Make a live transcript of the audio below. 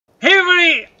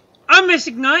I'm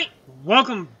Mystic Knight.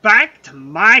 Welcome back to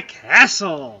my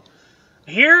castle.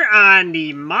 Here on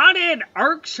the modded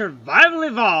Ark Survival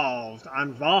Evolved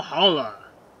on Valhalla.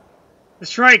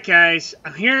 That's right, guys.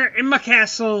 I'm here in my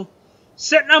castle,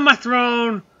 sitting on my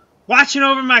throne, watching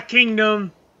over my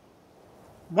kingdom,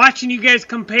 watching you guys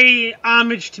come pay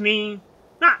homage to me.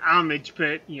 Not homage,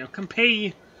 but, you know, come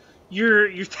pay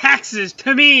your taxes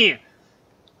to me.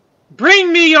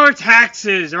 Bring me your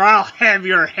taxes, or I'll have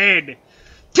your head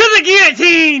to the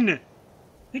guillotine! I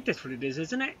think that's what it is,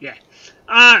 isn't it? Yeah.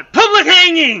 Public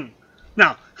hanging!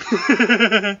 No.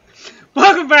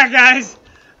 Welcome back, guys.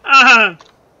 I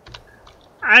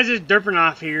was just derping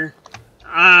off here.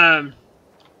 I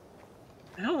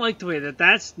don't like the way that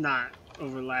that's not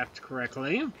overlapped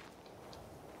correctly.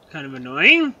 Kind of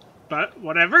annoying, but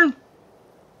whatever. So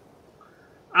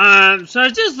I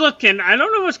was just looking. I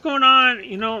don't know what's going on,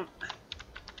 you know.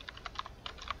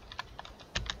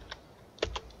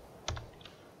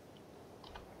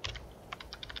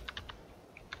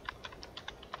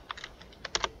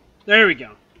 There we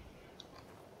go.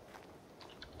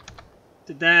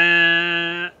 Did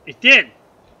that? It did.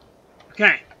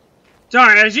 Okay.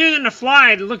 Sorry, I was using the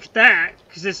fly to look at that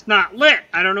because it's not lit.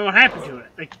 I don't know what happened to it.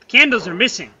 Like, the candles are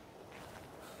missing.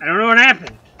 I don't know what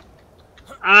happened.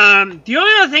 The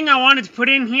only other thing I wanted to put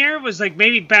in here was, like,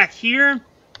 maybe back here.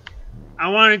 I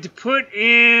wanted to put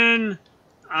in,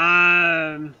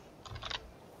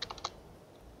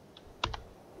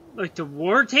 like, the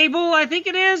war table, I think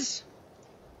it is.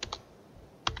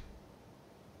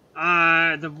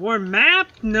 The war map?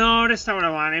 No, that's not what I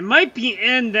want. It might be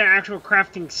in the actual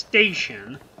crafting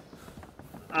station.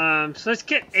 So let's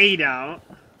get 8 out.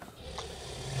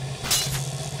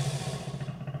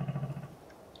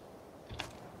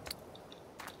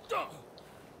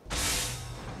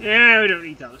 Yeah, we don't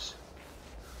need those.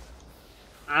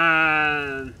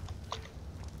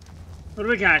 What do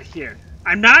we got here?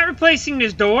 I'm not replacing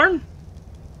this door.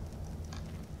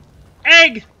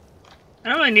 Egg! I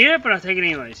don't really need it, but I'll take it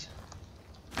anyways.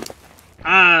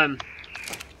 I'm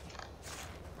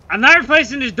not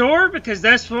replacing this door because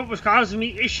that's what was causing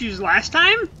me issues last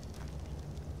time.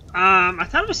 I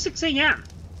thought it was 6 a.m.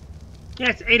 Yeah,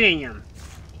 it's 8 a.m.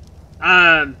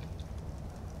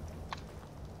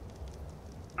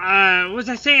 What was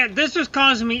I saying? This was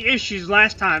causing me issues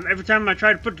last time. Every time I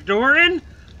tried to put the door in,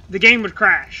 the game would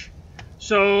crash.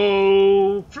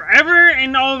 So, forever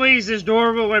and always, this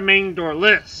door will remain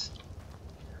doorless.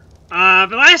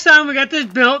 But last time we got this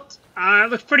built, it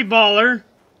looks pretty baller.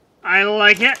 I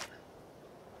like it.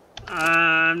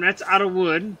 That's out of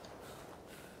wood.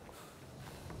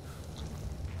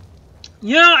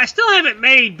 You know, I still haven't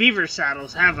made beaver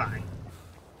saddles, have I?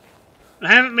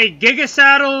 I haven't made giga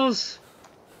saddles.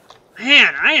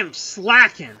 Man, I am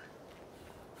slacking.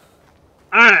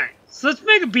 Alright, so let's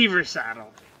make a beaver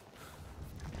saddle.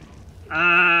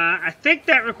 I think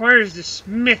that requires the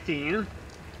smithing.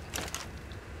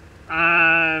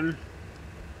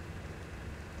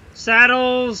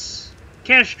 Saddles,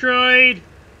 castroid,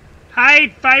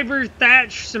 hide, fiber,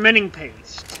 thatch, cementing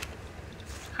paste.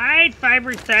 Hide,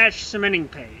 fiber, thatch, cementing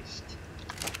paste.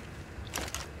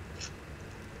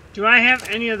 Do I have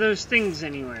any of those things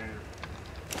anywhere?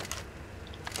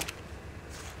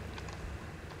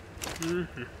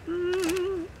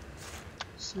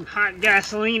 Some hot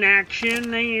gasoline action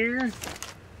there.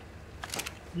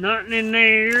 Nothing in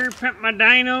there. Pimp my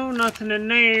dino, nothing in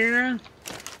there.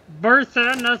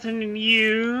 Bertha, nothing in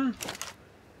you.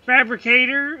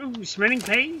 Fabricator, ooh, cementing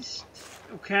paste.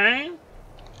 Okay.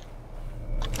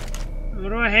 What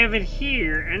do I have in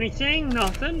here? Anything?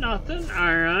 Nothing, nothing.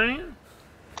 Alright.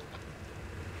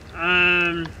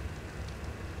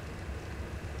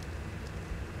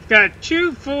 Got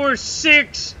 2, 4,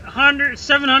 6,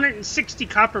 760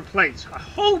 copper plates. I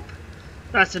hope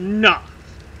that's enough.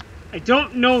 I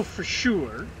don't know for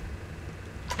sure.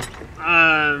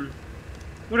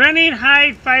 Would I need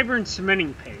hide, fiber, and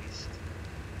cementing paste?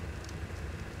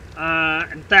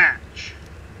 And thatch.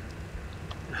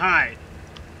 And hide.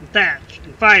 And thatch.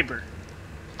 And fiber.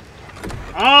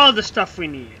 All the stuff we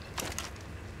need.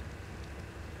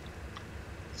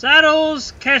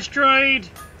 Saddles, castroid.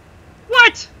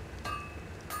 What?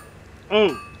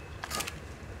 Oh.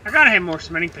 I gotta have more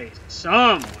cementing paste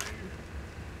somewhere.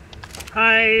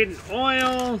 Hide,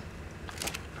 oil.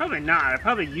 Probably not. I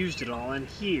probably used it all in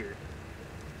here.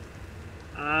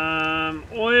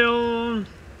 Oil.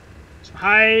 Some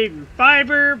hide and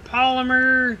fiber,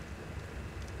 polymer.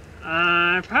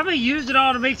 I probably used it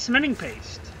all to make cementing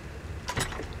paste.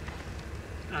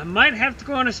 I might have to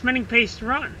go on a cementing paste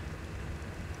run.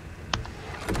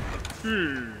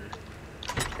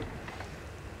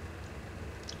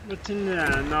 What's in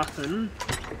there? Nothing.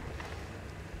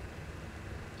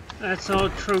 That's all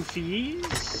trophies.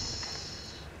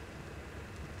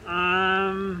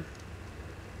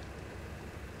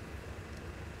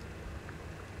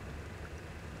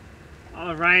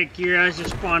 Alright, gear. I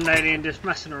just spawned that in, just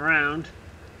messing around.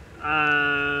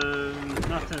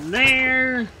 Nothing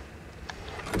there.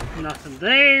 Nothing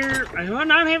there. I do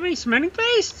not have any cementing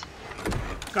paste.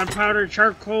 Gunpowder,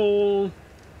 charcoal,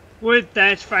 wood,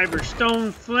 thatch, fiber,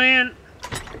 stone, flint,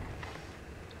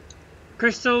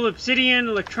 crystal, obsidian,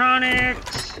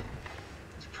 electronics.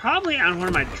 It's probably on one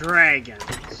of my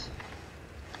dragons.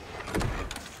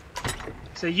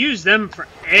 So I use them for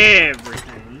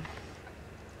everything.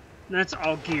 And that's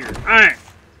all gear. Alright.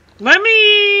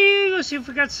 Let's see if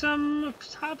we got some up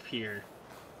top here.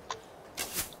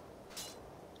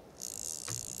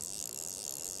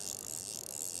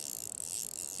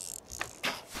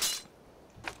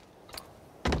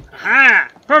 Aha!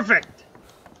 Perfect!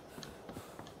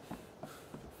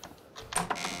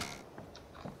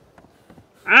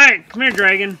 Alright, come here,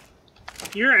 dragon.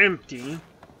 You're empty.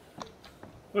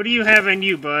 What do you have on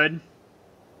you, bud?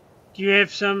 Do you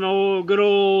have some good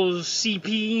old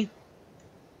CP?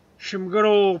 Some good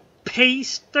old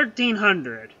paste?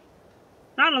 1,300.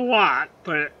 Not a lot,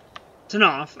 but it's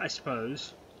enough, I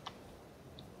suppose.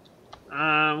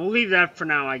 We'll leave that for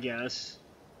now, I guess.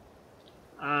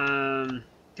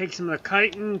 Take some of the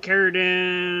chitin,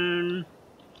 keratin,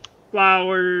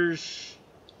 flowers.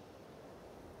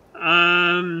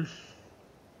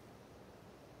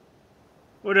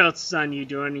 What else is on you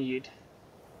do I need?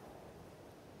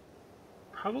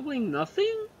 Probably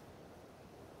nothing?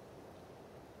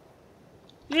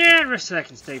 Yeah, the rest of that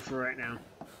can stay for right now.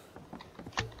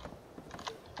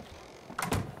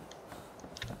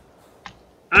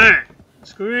 Alright,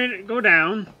 let's go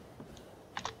down.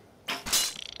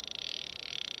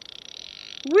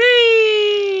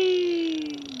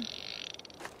 Whee!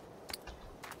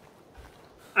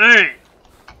 Alright.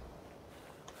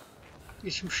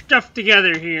 Get some stuff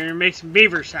together here and make some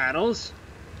beaver saddles.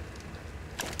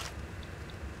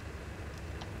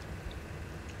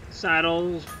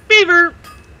 Saddles. Beaver!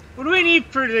 What do we need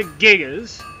for the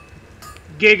gigas?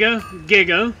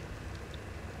 Giga.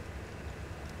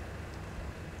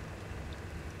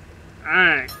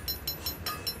 Alright.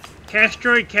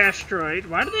 Castroid.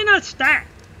 Why do they not stack?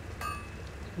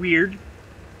 Weird.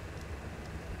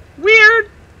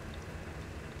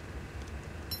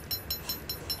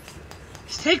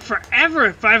 These take forever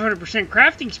at 500%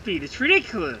 crafting speed. It's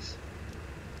ridiculous.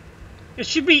 It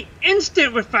should be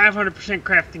instant with 500%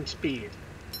 crafting speed.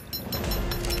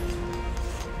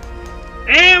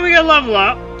 And we got level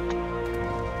up.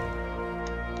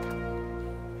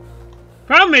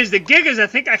 Problem is, the gigas, I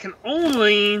think I can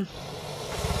only...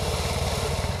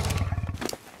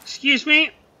 Excuse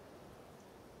me?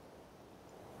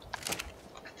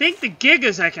 I think the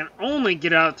gigas I can only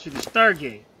get out through the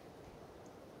Stargate.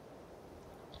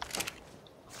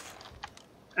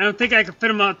 I don't think I can fit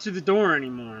them out through the door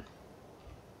anymore.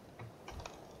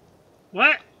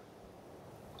 What?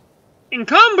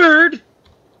 Encumbered?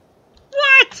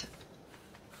 What?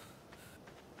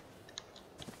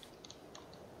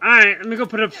 Alright, let me go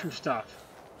put up some stuff.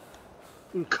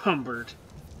 Encumbered.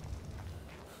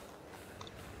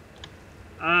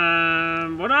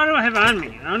 What do I have on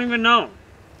me? I don't even know.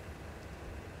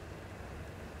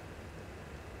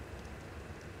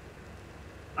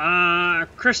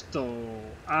 Crystal.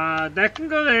 That can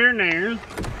go there and there.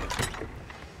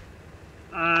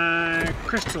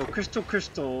 Crystal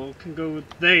can go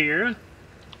there.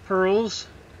 Pearls.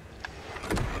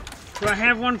 Do I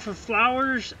have one for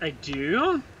flowers? I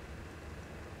do.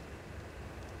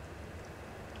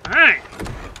 Alright.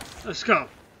 Let's go.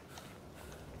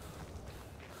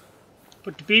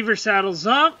 Put the beaver saddles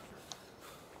up.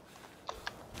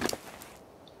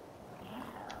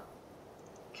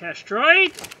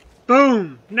 Castroid.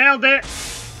 Boom. Nailed it.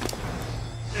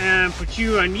 And put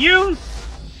you on you.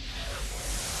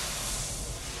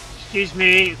 Excuse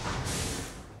me.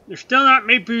 They're still not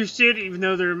mate boosted, even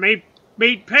though they're mate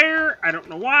pair. I don't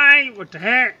know why. What the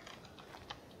heck?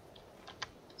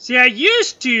 See, I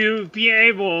used to be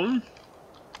able...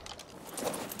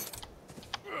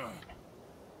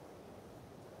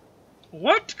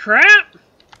 What crap?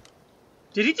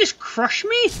 Did he just crush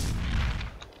me?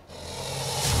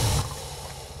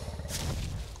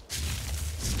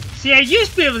 See, I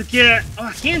used to be able to get out. Oh,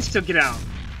 I can still get out.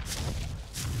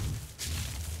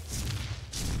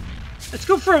 Let's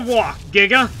go for a walk,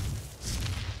 Giga.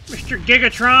 Mr.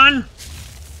 Gigatron.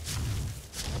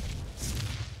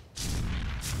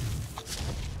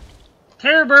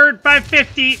 Terrorbird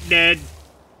 550, dead.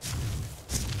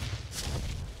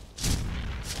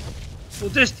 We'll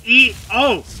just eat...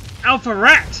 Oh! Alpha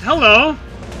Rex! Hello!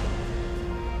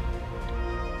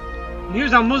 He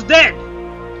was almost dead.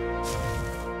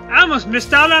 I almost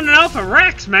missed out on an Alpha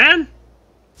Rex, man!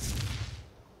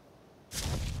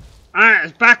 Alright,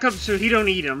 let's back up so he don't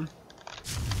eat him.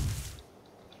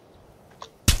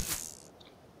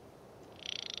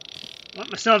 Let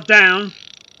myself down.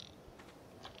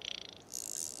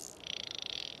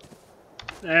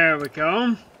 There we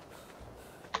go.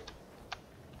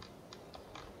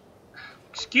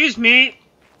 Excuse me.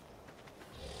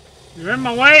 You're in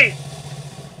my way.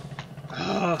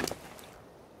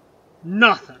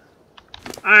 Nothing.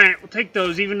 Alright, we'll take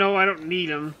those even though I don't need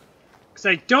them. Because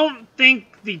I don't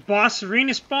think the boss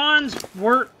arena spawns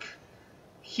work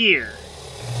here.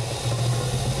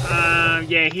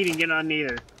 Yeah, he didn't get on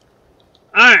either.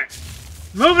 Alright,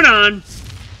 moving on.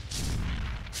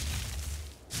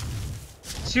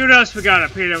 See what else we got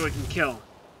up here that we can kill.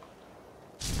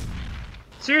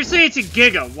 Seriously, it's a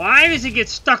Giga. Why does it get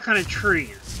stuck on a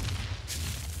tree?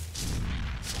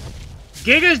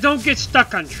 Gigas don't get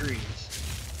stuck on trees.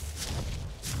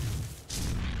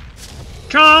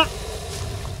 Chomp!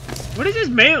 What is his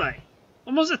melee?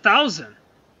 Almost 1,000.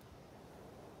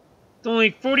 It's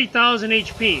only 40,000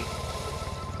 HP.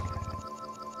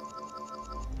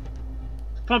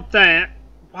 Pump that.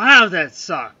 Wow, that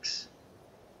sucks.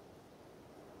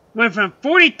 Went from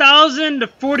 40,000 to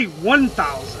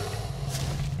 41,000.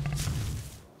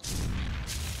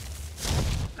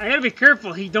 I gotta be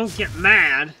careful he don't get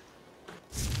mad.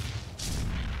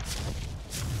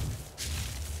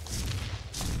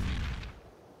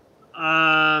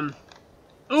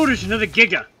 Oh, there's another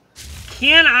Giga.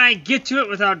 Can I get to it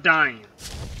without dying?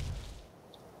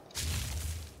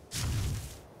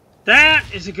 That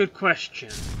is a good question.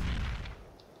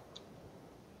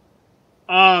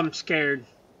 Oh, I'm scared.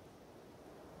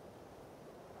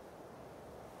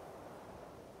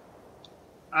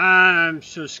 I'm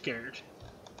so scared.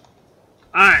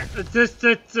 Alright,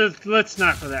 let's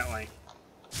not go that way.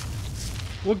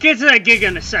 We'll get to that Giga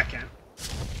in a second.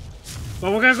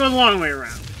 But we're gonna go the long way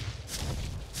around.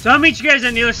 So I'll meet you guys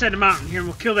on the other side of the mountain here and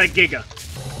we'll kill that Giga.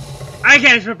 Alright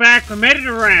guys, we're back. We made it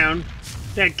around.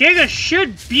 That Giga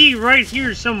should be right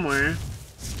here somewhere.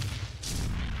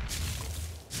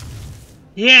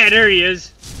 Yeah, there he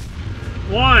is.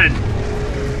 One.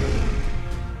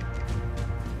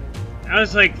 That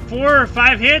was like 4 or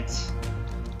 5 hits.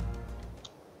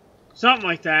 Something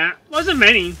like that. Wasn't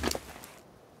many.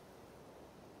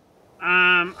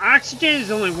 Oxygen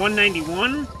is only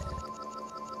 191.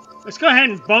 Let's go ahead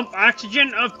and bump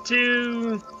oxygen up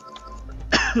to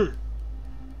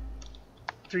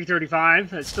 335.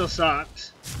 That still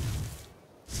sucks.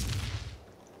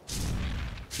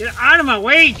 Get out of my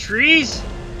way, trees!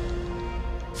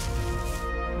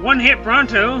 One hit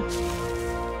pronto.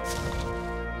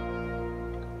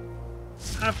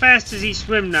 How fast does he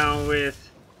swim now with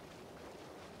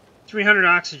 300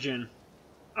 oxygen?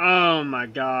 Oh my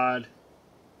god.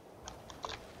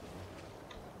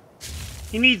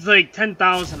 He needs like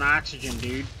 10,000 oxygen,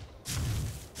 dude.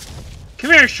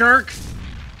 Come here, shark.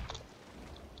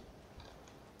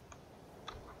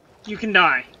 You can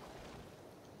die.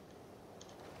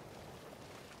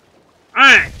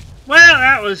 Alright. Well,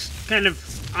 that was kind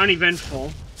of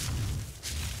uneventful.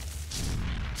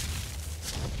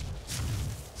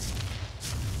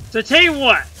 So tell you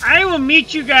what, I will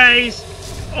meet you guys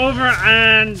over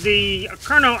on the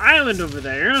Carno Island over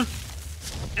there.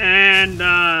 And,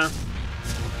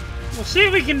 we'll see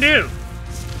what we can do.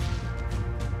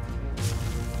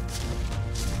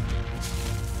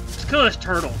 Let's kill this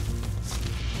turtle.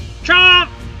 Chomp!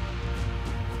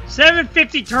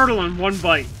 750 turtle in one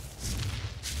bite.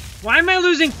 Why am I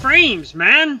losing frames,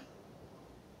 man?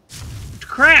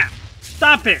 Crap.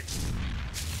 Stop it.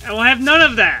 I will have none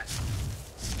of that.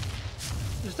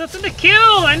 There's nothing to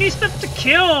kill. I need stuff to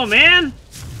kill, man.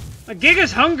 My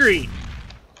Giga's hungry.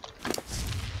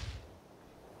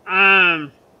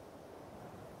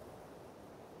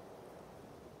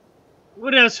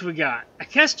 What else we got? I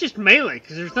guess just melee,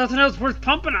 because there's nothing else worth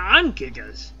pumping on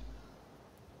Gigas.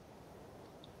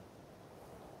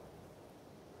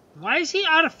 Why is he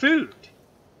out of food?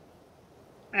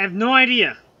 I have no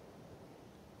idea.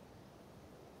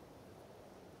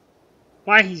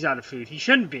 Why he's out of food. He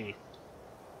shouldn't be.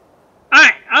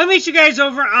 Alright, I'll meet you guys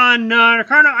over on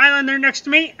Carno Island there next to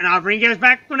me, and I'll bring you guys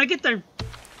back when I get there.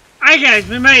 Alright guys,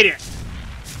 we made it.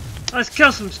 Let's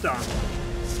kill some stuff.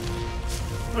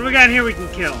 What do we got here we can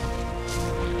kill?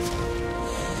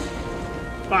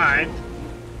 5.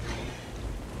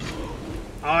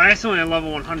 Oh, that's only a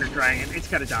level 100 dragon. It's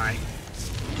gotta die.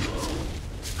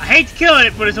 I hate to kill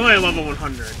it, but it's only a level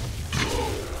 100.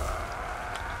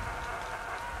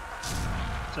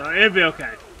 So it'll be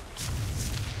okay.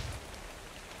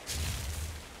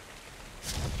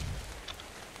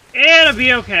 It'll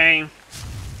be okay.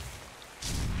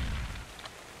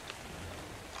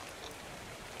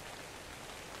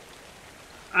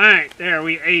 Alright, there,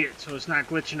 we ate it, so it's not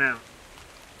glitching out.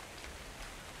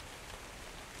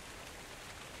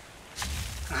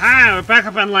 Aha, we're back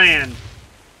up on land.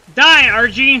 Die,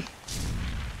 RG!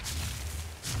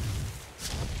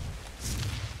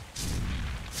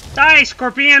 Die,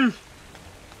 Scorpion!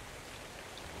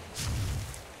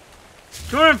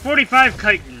 245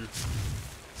 chitin.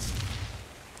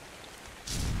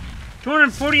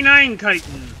 249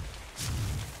 chitin.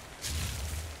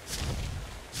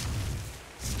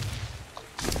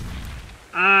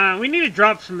 We need to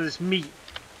drop some of this meat.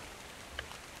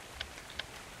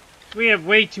 We have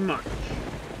way too much.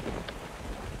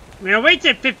 I mean, our weight's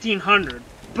at 1,500,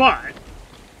 but...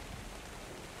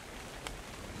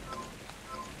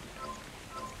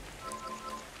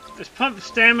 let's pump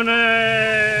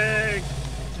stamina...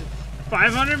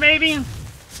 500 maybe?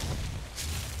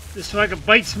 Just so I can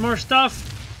bite some more stuff.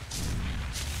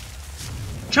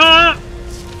 Chomp!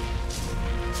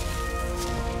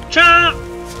 Chomp!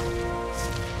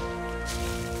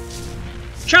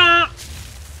 Chomp!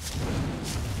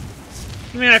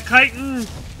 Give me that chitin,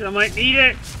 I might need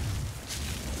it.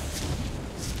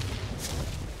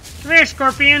 Come here,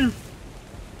 Scorpion. You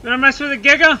wanna mess with a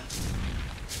Giga?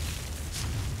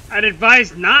 I'd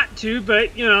advise not to,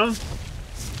 but, you know,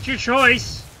 it's your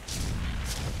choice.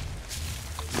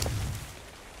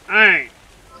 Alright.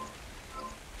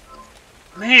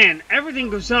 Man, everything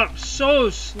goes up so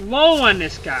slow on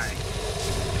this guy.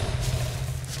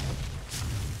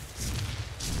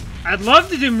 I'd love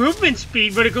to do movement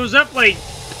speed, but it goes up like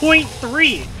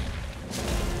 0.3.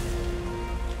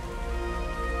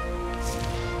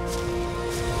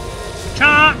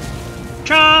 Chomp!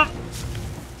 Chomp!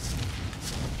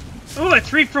 Ooh, a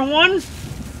 3-for-1?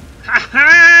 Ha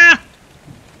ha!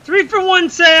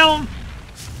 3-for-1 sale!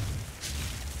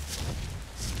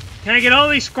 Can I get all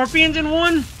these scorpions in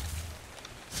one?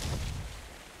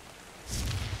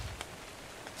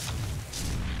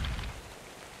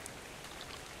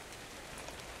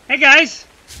 Hey guys!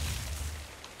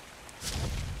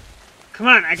 Come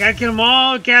on, I gotta get them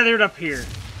all gathered up here.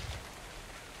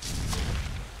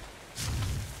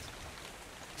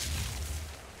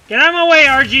 Get out of my way,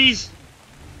 RGs!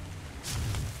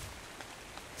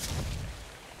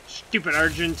 Stupid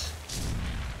Argents.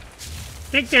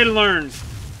 Think they learned.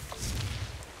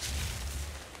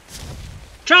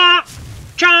 Chomp!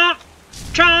 Chomp!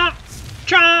 Chomp!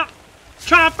 Chomp!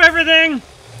 Chomp everything!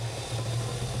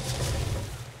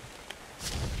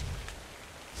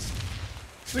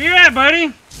 Where you at,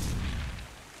 buddy?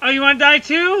 Oh, you want to die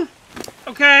too?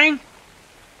 Okay.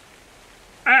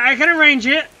 I can arrange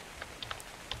it.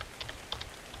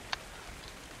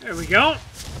 There we go.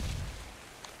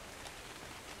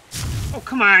 Oh,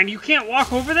 come on. You can't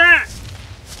walk over that?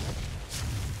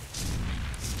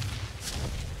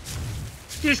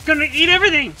 Just gonna eat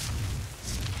everything.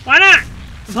 Why not?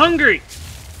 I'm hungry.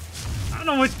 I don't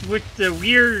know what the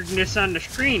weirdness on the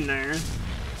screen there.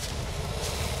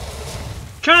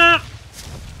 Chomp!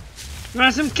 You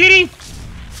want some kitty?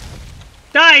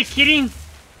 Die, kitty!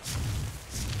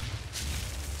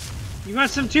 You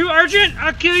want some too, Argent?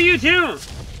 I'll kill you too!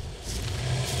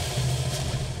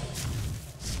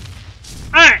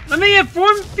 Alright, let me get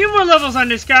a few more levels on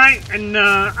this guy, and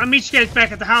I'll meet you guys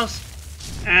back at the house,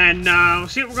 and we'll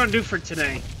see what we're gonna do for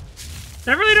today.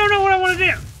 I really don't know what I want to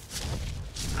do.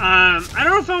 I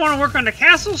don't know if I want to work on the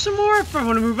castle some more, if I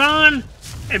want to move on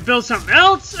and build something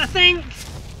else, I think.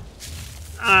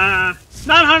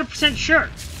 Not 100% sure.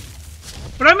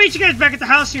 But I'll meet you guys back at the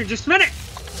house here in just a minute.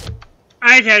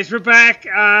 Alright guys, we're back.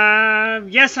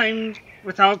 Yes, I'm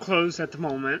without clothes at the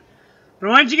moment. But I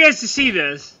wanted you guys to see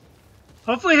this.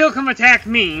 Hopefully he'll come attack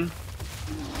me.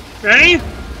 Ready?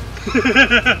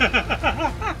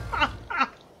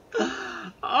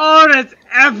 Oh, that's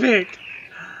epic.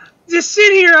 Just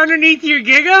sit here underneath your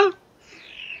Giga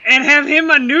and have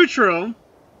him on neutral.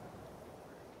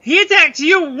 He attacks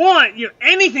you once.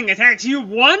 Anything attacks you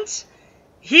once,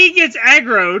 he gets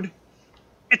aggroed,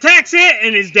 attacks it,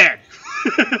 and is dead.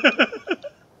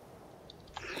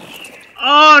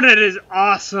 Oh, that is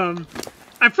awesome.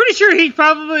 I'm pretty sure he's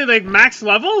probably like max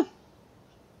level.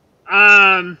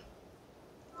 Let's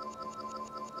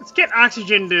get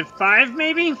oxygen to 5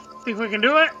 maybe. Think we can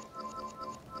do it?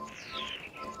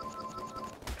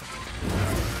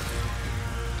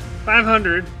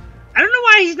 $500. I don't know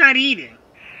why he's not eating.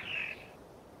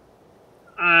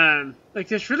 Like,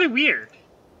 that's really weird.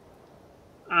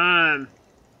 I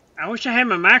I wish I had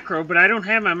my macro, but I don't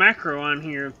have my macro on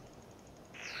here.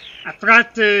 I've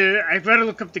got to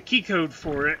look up the key code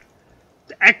for it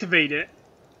to activate it.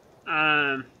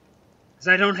 Because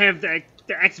I don't have the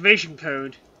activation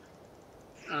code.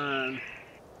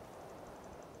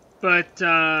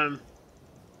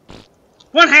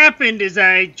 What happened is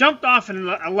I jumped off a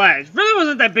ledge. Really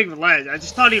wasn't that big of a ledge. I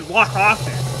just thought he'd walk off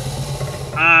it.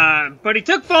 But he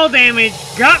took fall damage,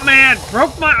 got mad,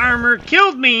 broke my armor,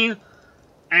 killed me,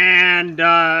 and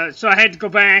so I had to go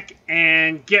back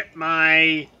and get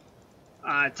my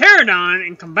pterodon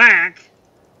and come back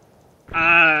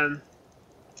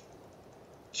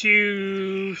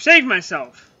to save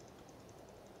myself.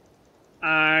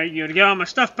 To get all my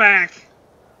stuff back.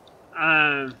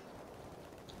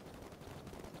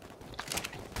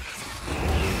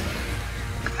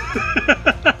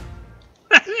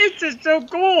 It's just so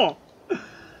cool.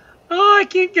 Oh, I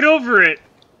can't get over it.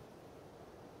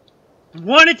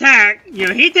 One attack,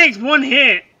 he takes one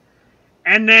hit,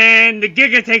 and then the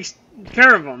Giga takes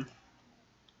care of him.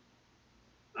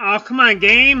 Oh, come on,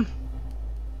 game.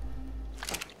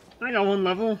 I got one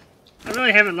level. I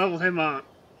really haven't leveled him up.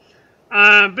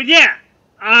 But yeah,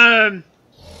 so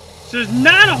there's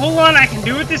not a whole lot I can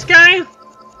do with this guy,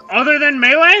 other than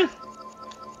melee.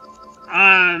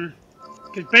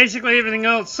 Because basically everything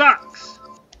else sucks.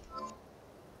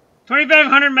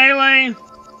 2500 melee.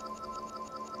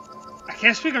 I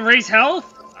guess we can raise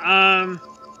health. Try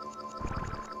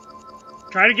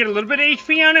to get a little bit of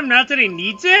HP on him, not that he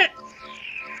needs it.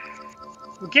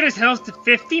 We'll get his health to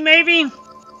 50 maybe.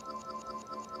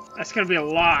 That's gonna be a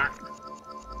lot.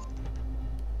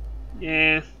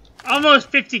 Yeah, almost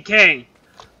 50k.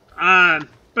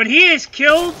 But he is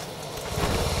killed.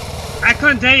 I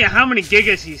couldn't tell you how many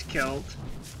gigas he's killed.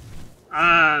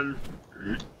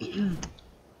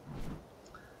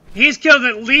 He's killed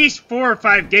at least 4 or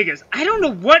 5 gigas. I don't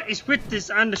know what is with this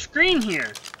on the screen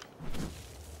here.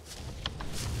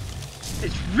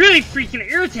 It's really freaking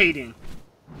irritating.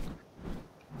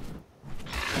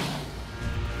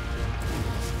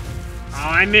 Oh,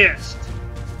 I missed.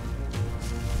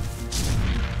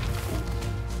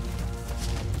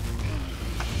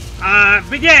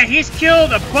 But yeah, he's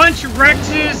killed a bunch of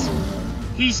Rexes.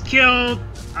 He's killed,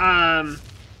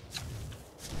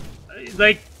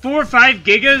 like 4 or 5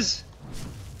 gigas,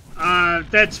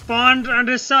 that spawned on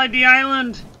this side of the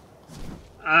island.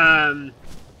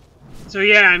 So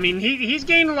yeah, I mean, he's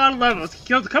gained a lot of levels. He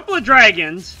killed a couple of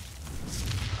dragons.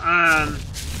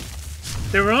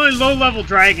 They were only low-level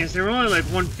dragons. They were only like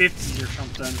 150s or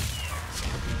something.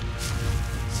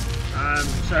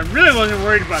 So I really wasn't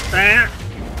worried about that.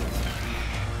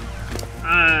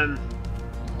 Well,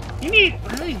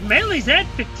 his melee's at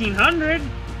 1500.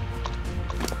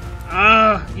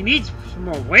 He needs some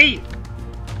more weight.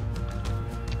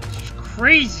 It's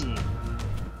crazy.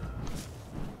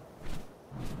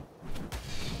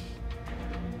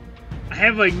 I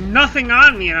have like nothing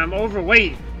on me and I'm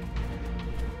overweight.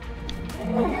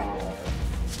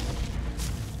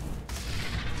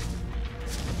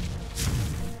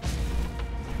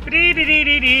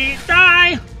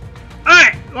 Die!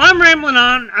 Alright, well, I'm rambling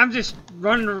on. I'm just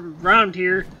running around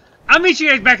here. I'll meet you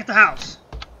guys back at the house.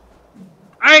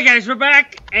 Alright guys, we're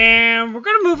back, and we're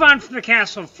going to move on from the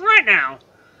castle for right now.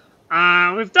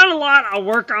 We've done a lot of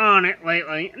work on it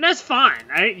lately, and that's fine.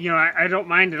 I don't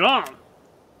mind at all.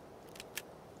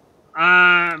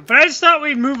 But I just thought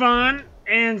we'd move on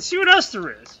and see what else there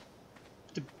is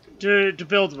to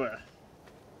build with.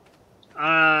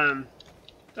 I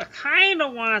kind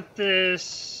of want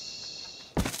this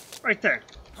right there.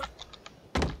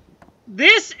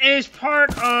 This is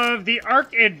part of the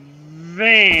Ark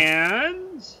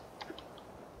Advanced.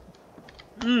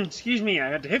 Excuse me, I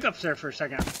had the hiccups there for a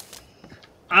second. It's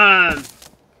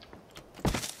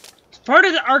part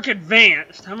of the Ark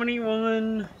Advanced. How many?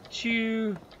 1,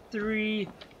 2, 3,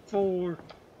 4,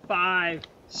 5,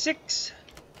 6,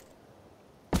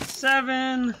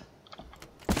 7,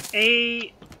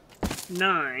 8,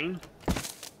 9.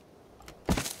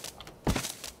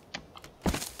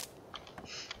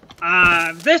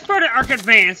 This part of Ark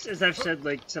Advanced, as I've said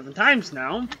like 7 times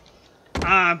now,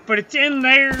 but it's in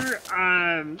there,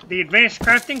 the Advanced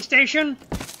Crafting Station.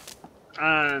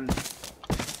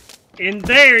 In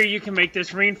there, you can make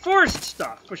this reinforced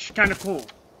stuff, which is kind of cool.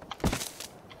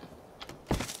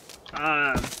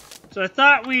 So I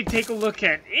thought we'd take a look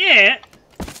at it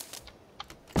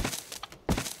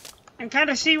and kind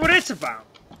of see what it's about.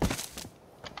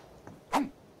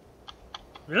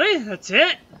 Really? That's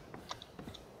it?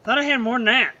 Thought I had more than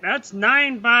that. That's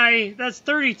 9 by... That's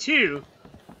 32.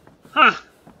 Huh.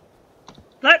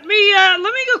 Let me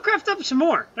go craft up some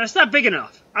more. That's not big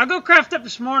enough. I'll go craft up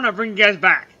some more and I'll bring you guys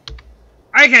back.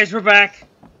 Alright guys, we're back.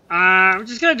 I'm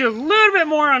just going to do a little bit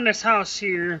more on this house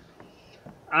here.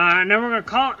 And then we're going to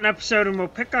call it an episode and we'll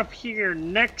pick up here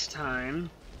next time.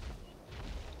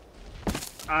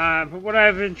 But what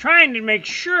I've been trying to make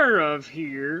sure of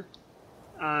here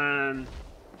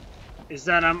is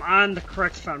that I'm on the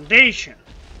correct foundation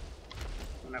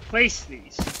when I place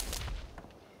these.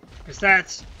 Because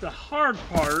that's the hard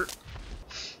part.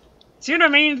 See what I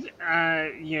mean?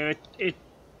 You know,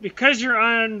 because you're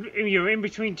on, you know, in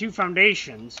between two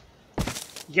foundations,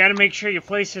 you got to make sure you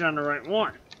place it on the right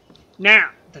one. Now,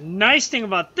 the nice thing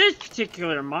about this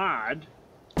particular mod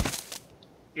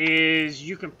is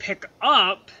you can pick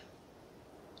up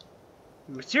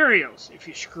materials if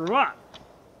you screw up.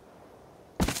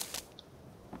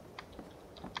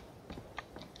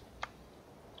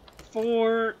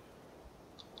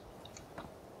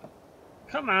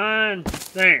 Come on,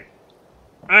 there.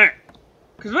 All right.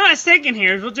 Because what I was thinking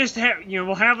here is we'll just have, you know,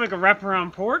 we'll have like a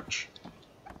wraparound porch.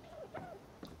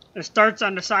 It starts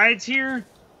on the sides here.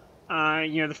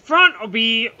 You know, the front will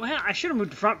be, well, I should have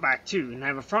moved the front back too and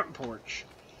have a front porch.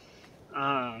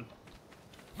 You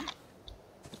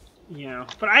know,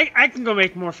 but I can go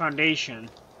make more foundation.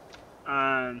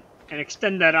 And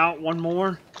extend that out one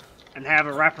more and have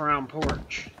a wraparound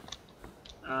porch.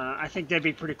 I think that'd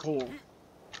be pretty cool.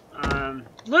 A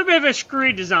little bit of a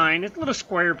screwy design. It's a little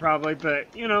square probably,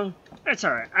 but you know, that's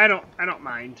alright. I don't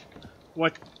mind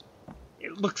what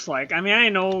it looks like. I mean, I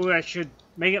know I should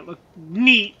make it look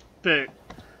neat, but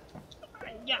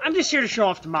yeah, I'm just here to show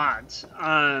off the mods.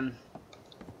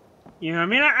 You know, I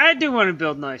mean, I do want to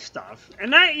build nice stuff,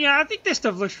 and I think this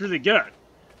stuff looks really good.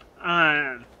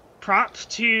 Props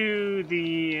to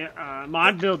the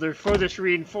mod builder for this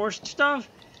reinforced stuff.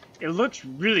 It looks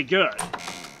really good.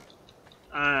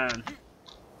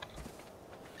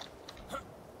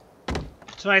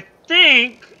 So I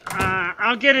think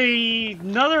I'll get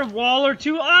another wall or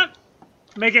two up,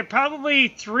 make it probably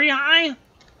 3 high,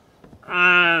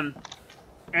 and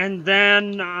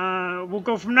then we'll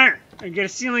go from there and get a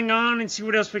ceiling on and see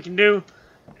what else we can do,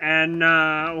 and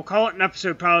we'll call it an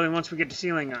episode probably once we get the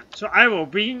ceiling on. So I will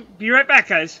be right back,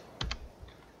 guys.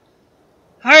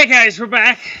 Alright guys, we're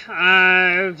back.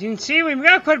 You can see we've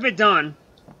got quite a bit done,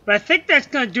 but I think that's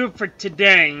going to do it for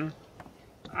today.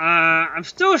 I'm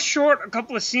still short a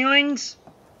couple of ceilings.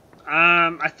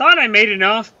 I thought I made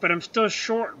enough, but I'm still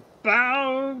short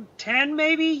about 10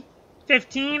 maybe?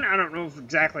 15? I don't know if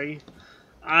exactly.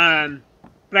 But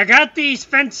I got these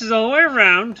fences all the way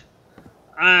around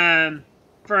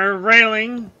for a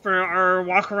railing for our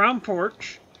walk-around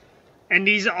porch. And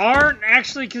these aren't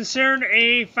actually considered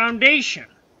a foundation.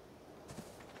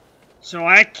 So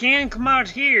I can come out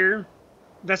here.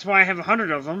 That's why I have 100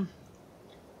 of them.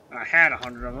 I had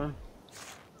 100 of them.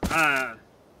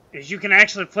 Is you can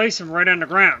actually place them right on the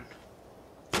ground.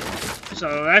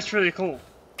 So that's really cool.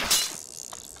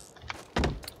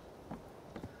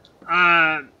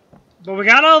 But we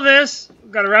got all this.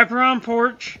 We've got a wraparound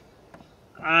porch.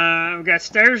 We've got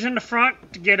stairs in the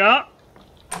front to get up.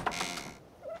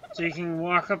 So you can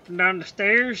walk up and down the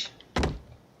stairs.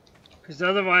 Because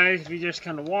otherwise, if you just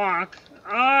kind of walk...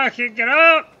 Oh, I can't get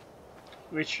up!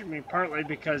 Which, I mean, partly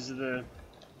because of the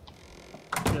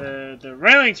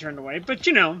railings are in the way. But,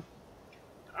 you know.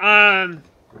 I'm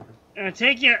going to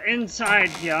take you inside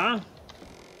here.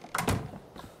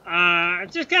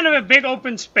 It's just kind of a big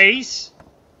open space.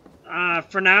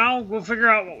 For now, we'll figure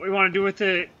out what we want to do with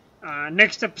it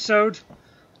next episode.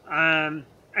 I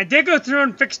did go through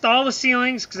and fixed all the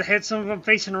ceilings because I had some of them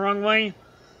facing the wrong way.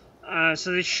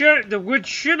 So the wood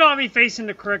should all be facing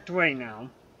the correct way now.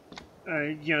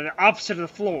 You know, the opposite of the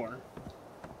floor.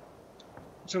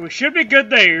 So we should be good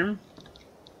there.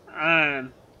 I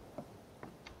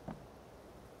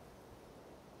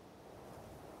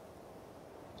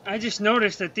just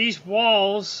noticed that these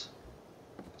walls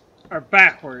are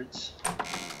backwards.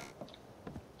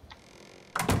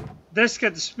 This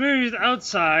got the smooth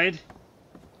outside.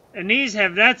 And these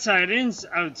have that side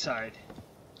outside.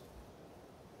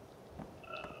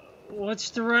 What's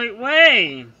the right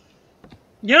way?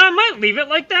 You know, I might leave it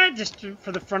like that, just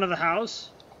for the front of the house.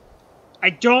 I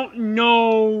don't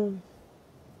know.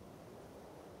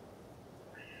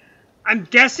 I'm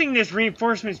guessing this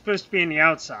reinforcement is supposed to be on the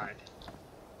outside.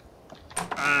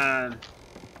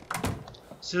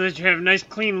 So that you have a nice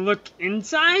clean look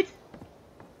inside.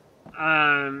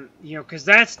 You know, because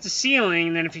that's the ceiling,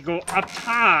 and then if you go up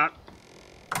top,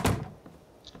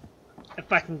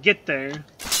 if I can get there,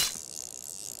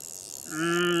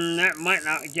 that might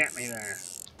not get me there.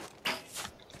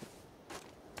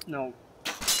 No.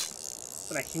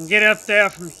 But I can get up there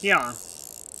from here.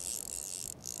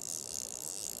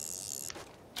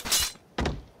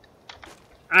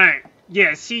 Alright.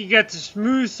 Yeah, see, you got the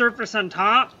smooth surface on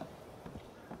top.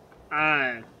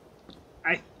 I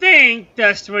think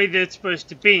that's the way that's supposed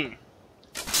to be.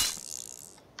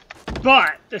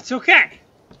 But, it's okay.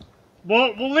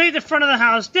 We'll leave the front of the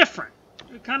house different.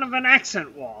 Kind of an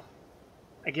accent wall,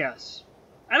 I guess.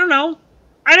 I don't know.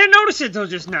 I didn't notice it until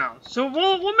just now. So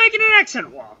we'll make it an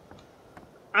accent wall.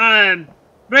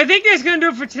 But I think that's going to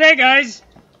do it for today, guys.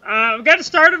 We got to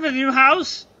start with a new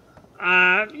house. You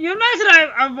know, not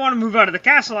that I want to move out of the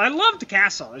castle. I love the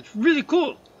castle. It's really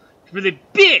cool. It's really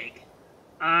big.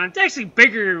 It's actually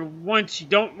bigger once you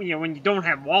don't, when you don't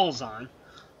have walls on.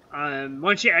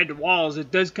 Once you add the walls,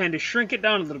 it does kind of shrink it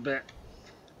down a little bit.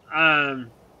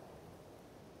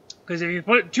 Because if you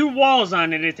put 2 walls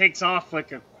on it, it takes off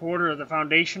like a quarter of the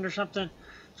foundation or something.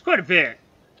 It's quite a bit.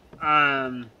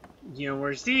 You know,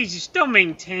 whereas these, you still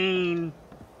maintain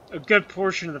a good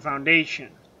portion of the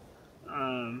foundation.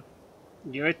 You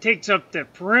know, it takes up the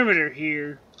perimeter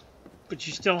here, but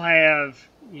you still have,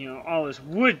 you know, all this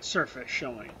wood surface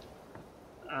showing.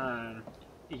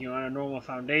 You know, on a normal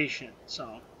foundation.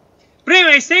 So, but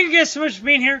anyways, thank you guys so much for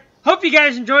being here. Hope you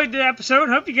guys enjoyed the episode.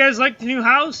 Hope you guys liked the new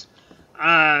house.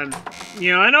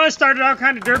 You know, I know I started out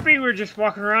kind of derpy. We were just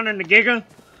walking around in the Giga.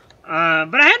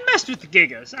 But I hadn't messed with the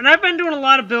Gigas. And I've been doing a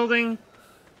lot of building.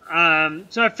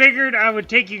 So I figured I would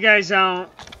take you guys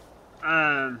out.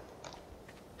 And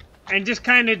just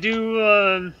kind of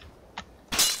do,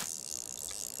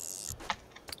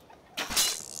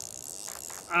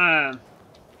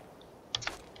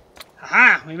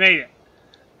 haha, we made it.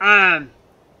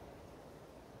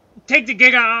 Take the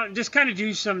Giga out and just kind of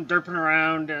do some derping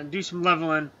around and do some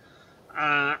leveling.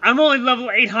 I'm only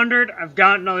level 800. I've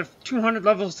got another 200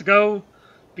 levels to go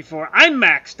before I'm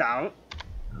maxed out.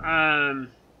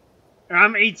 I'm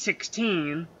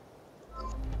 816.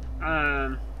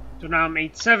 So now I'm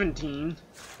 817.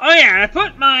 Oh yeah, I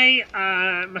put my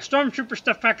my Stormtrooper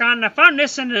stuff back on. And I found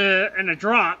this in a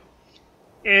drop.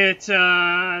 It's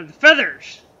the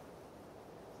feathers.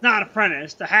 Not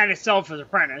apprentice. The hat itself is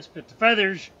apprentice, but the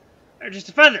feathers are just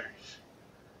the feathers.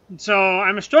 And so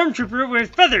I'm a Stormtrooper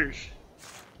with feathers.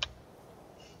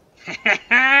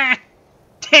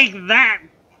 Take that,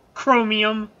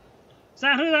 Chromium. Is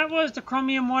that who that was? The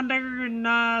Chromium one there in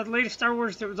the latest Star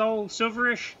Wars that was all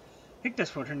silverish? I think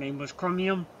that's what her name was,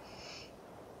 Chromium.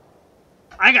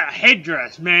 I got a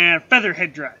headdress, man. Feather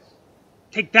headdress.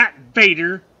 Take that,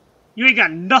 Vader. You ain't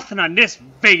got nothing on this,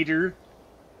 Vader.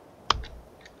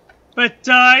 But,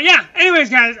 yeah. Anyways,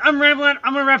 guys, I'm rambling.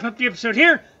 I'm going to wrap up the episode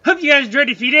here. Hope you guys enjoyed.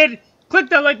 If you did, click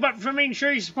that like button for me and show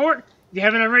your support. If you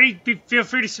haven't already, feel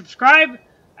free to subscribe.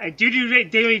 I do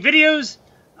daily videos.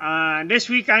 This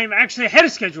week, I am actually ahead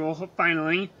of schedule,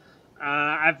 finally.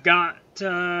 I've got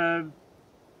 3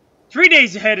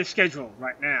 days ahead of schedule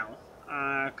right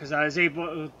now. Because I was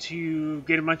able to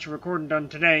get a bunch of recording done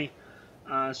today.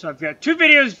 So I've got 2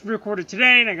 videos recorded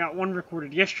today, and I got 1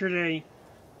 recorded yesterday.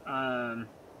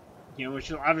 You know,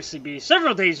 which will obviously be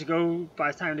several days ago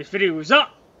by the time this video was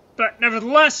up. But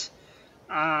nevertheless,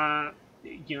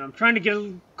 you know, I'm trying to get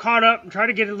caught up and try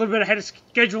to get a little bit ahead of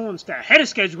schedule and stay ahead of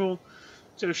schedule.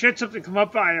 So should something come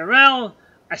up IRL,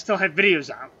 I still have videos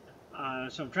out.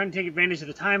 So I'm trying to take advantage of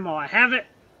the time while I have it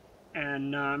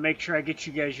and make sure I get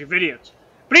you guys your videos.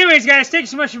 But anyways, guys,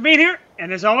 thanks so much for being here.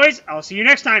 And as always, I'll see you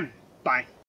next time. Bye.